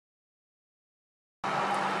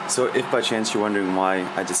So if by chance you're wondering why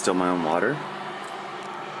I distill my own water,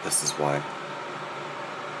 this is why.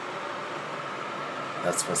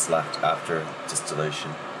 That's what's left after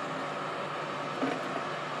distillation.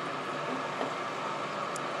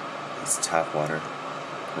 It's tap water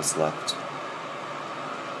what's left.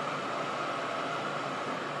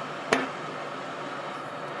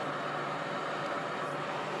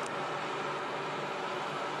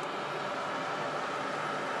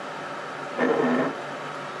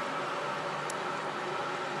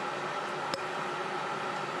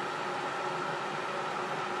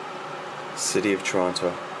 City of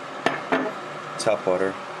Toronto. Tap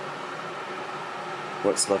water.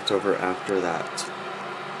 What's left over after that?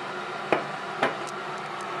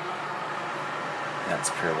 That's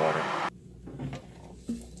pure water.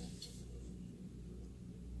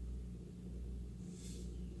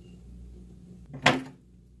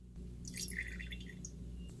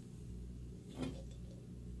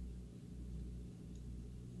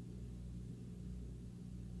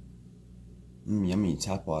 Yummy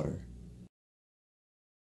tap water.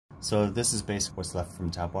 So this is basically what's left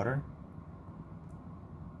from tap water.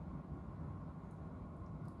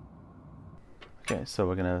 Okay, so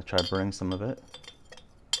we're gonna try burning some of it.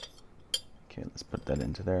 Okay, let's put that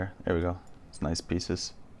into there. There we go. It's nice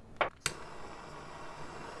pieces.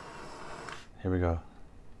 Here we go.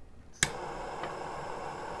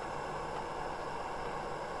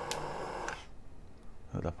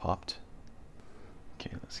 Oh, that popped.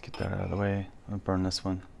 Okay, let's get that out of the way. I'll burn this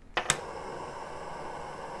one.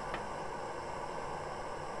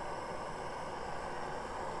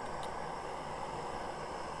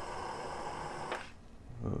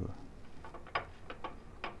 Ooh.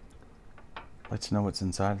 Let's know what's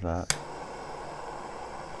inside of that.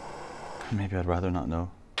 Maybe I'd rather not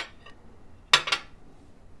know.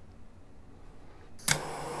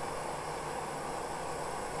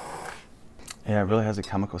 Yeah, it really has a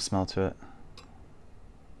chemical smell to it.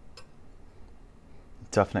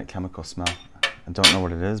 Definite chemical smell. I don't know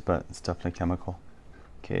what it is, but it's definitely chemical.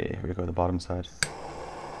 Okay, here we go, the bottom side.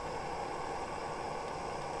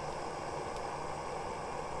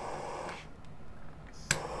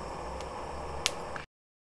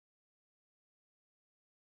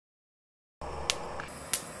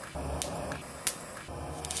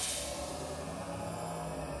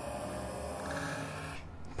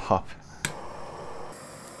 Pop.